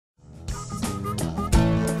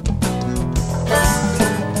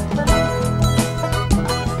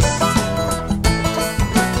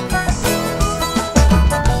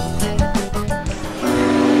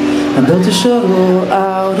I built a shuttle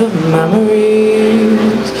out of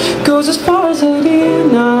memories, goes as far as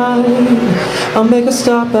 89. I'll make a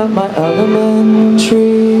stop at my elementary.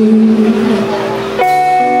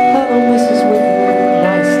 Hello, Mrs. Whitman,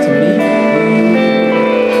 nice to meet you.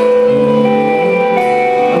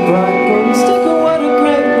 A bright golden sticker, what a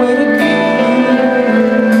great way to greet.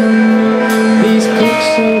 These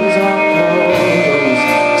pictures are photos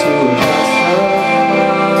to a past of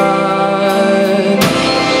mine.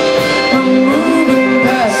 I'm moving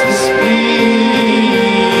past the speed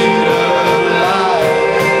of light.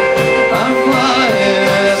 I'm flying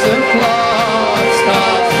as the clock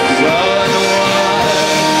starts to run wide.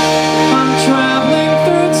 I'm traveling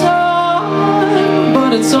through time, but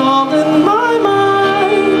it's all in my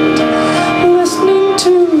mind. Listening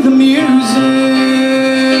to the music.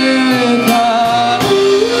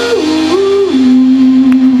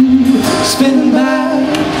 Spinning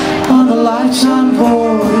back on a lifetime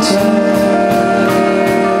vortex.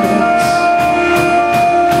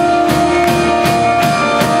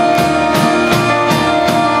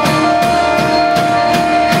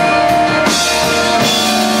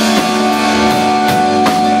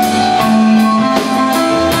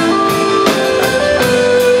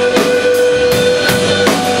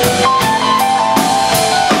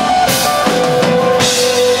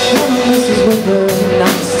 Mrs. Whitman,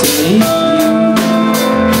 nice to meet you.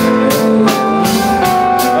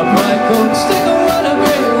 A bright gold sticker, what a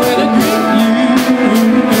great way to greet you.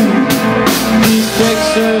 These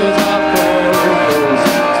pictures are photos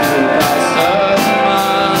to a past of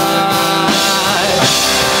mine.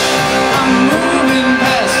 I'm moving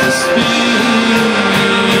past the speed of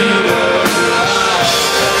light.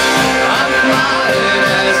 I'm flying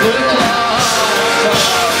as the clock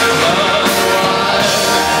starts to run wide.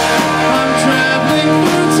 I'm traveling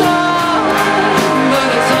through time, but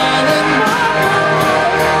it's all in my mind.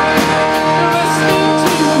 Listening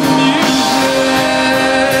to the music.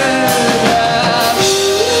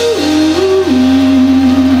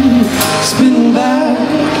 Spinning back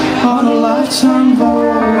on a lifetime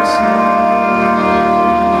vortex.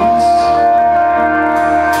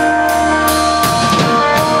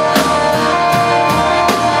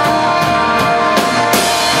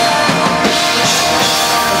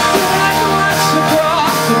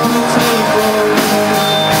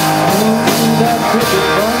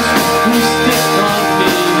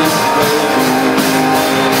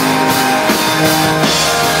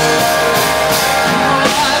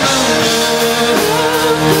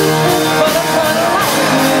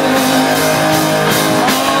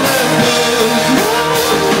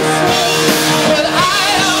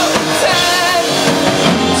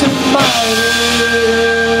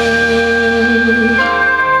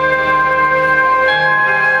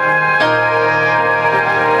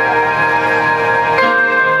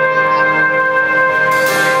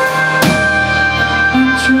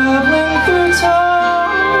 Traveling through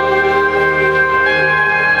time,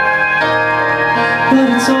 but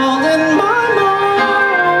it's all in my mind.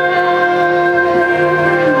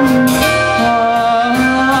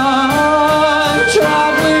 I'm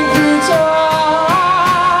traveling through time,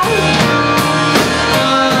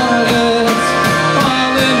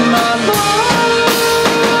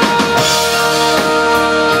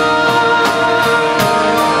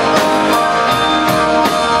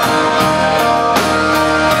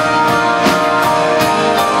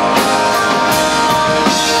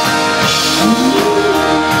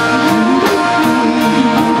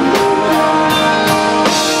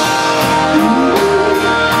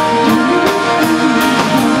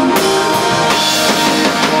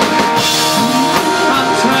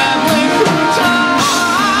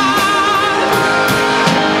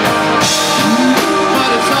 but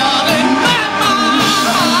it's all in my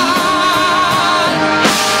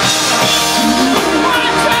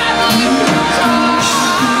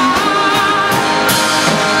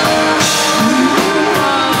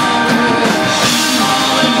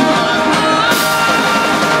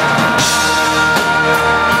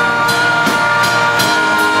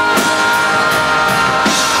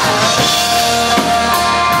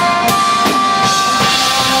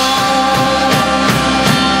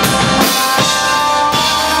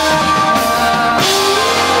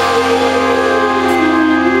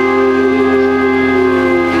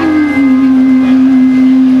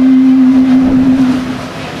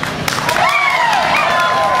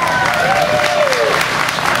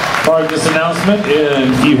Part of this announcement,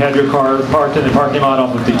 if you have your car parked in the parking lot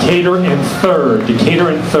off of Decatur and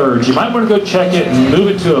 3rd, you might want to go check it and move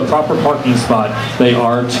it to a proper parking spot. They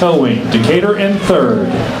are towing Decatur and 3rd.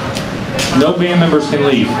 No band members can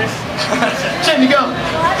leave. Jamie, go!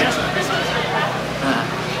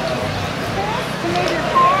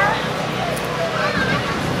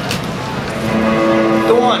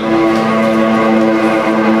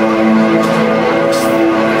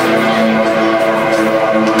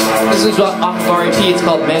 tunes off of REP. It's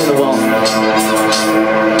called Man in the Well.